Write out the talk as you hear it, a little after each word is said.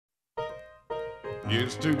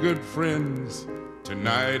Here's to good friends.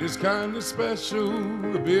 Tonight is kind of special.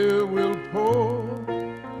 The beer will pour.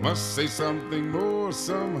 Must say something more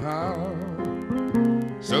somehow.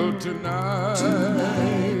 So tonight,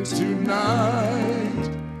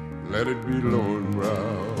 tonight, let it be low and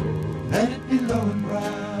brown. Let it be low and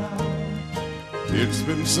brown. It's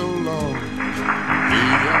been so long. Hey,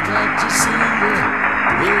 I'd like to see you.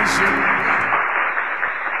 Where's your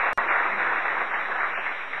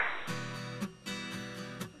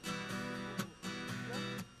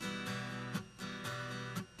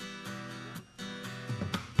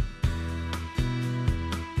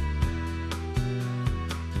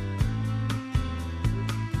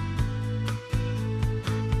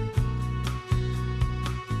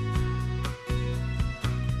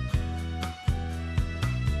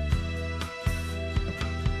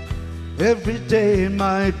Every day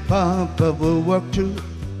my papa will work to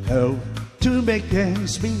help to make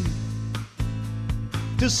ends meet,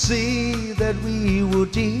 to see that we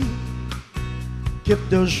would eat, keep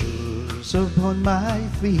those shoes upon my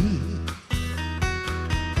feet.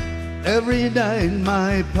 Every night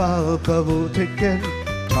my papa will take and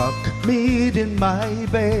tuck me in my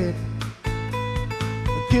bed,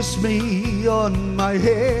 kiss me on my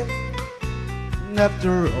head.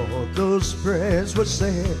 After all those prayers were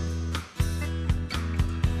said,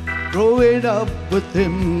 growing up with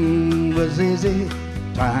him was easy.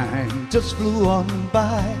 Time just flew on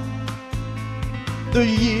by. The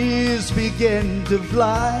years began to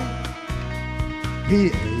fly. He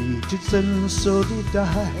aged and so did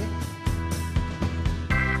I.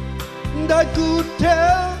 And I could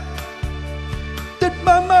tell that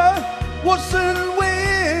Mama wasn't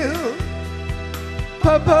well.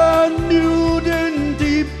 Papa knew then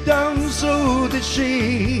deep down, so did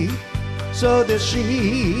she. So did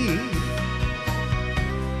she.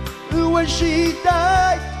 When she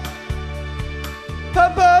died,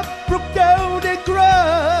 Papa broke down and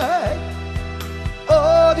cried.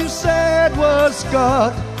 All you said was,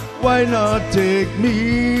 God, why not take me?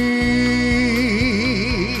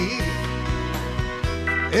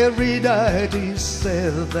 Every night he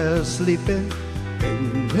said they're sleeping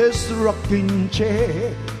in his rocking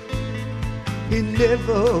chair. He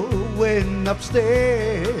never went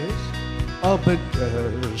upstairs, oh,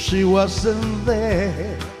 because she wasn't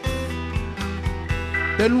there.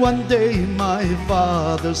 Then one day my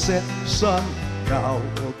father said, son, now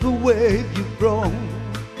the way you've grown,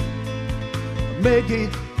 make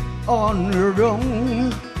it on your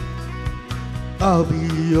own. I'll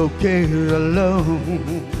be okay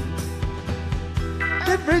alone.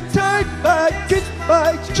 Every time I kiss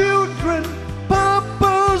my children,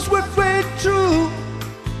 Papa's were way true.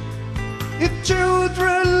 If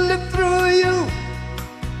children live through you,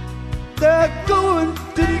 they're going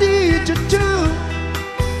to need you too.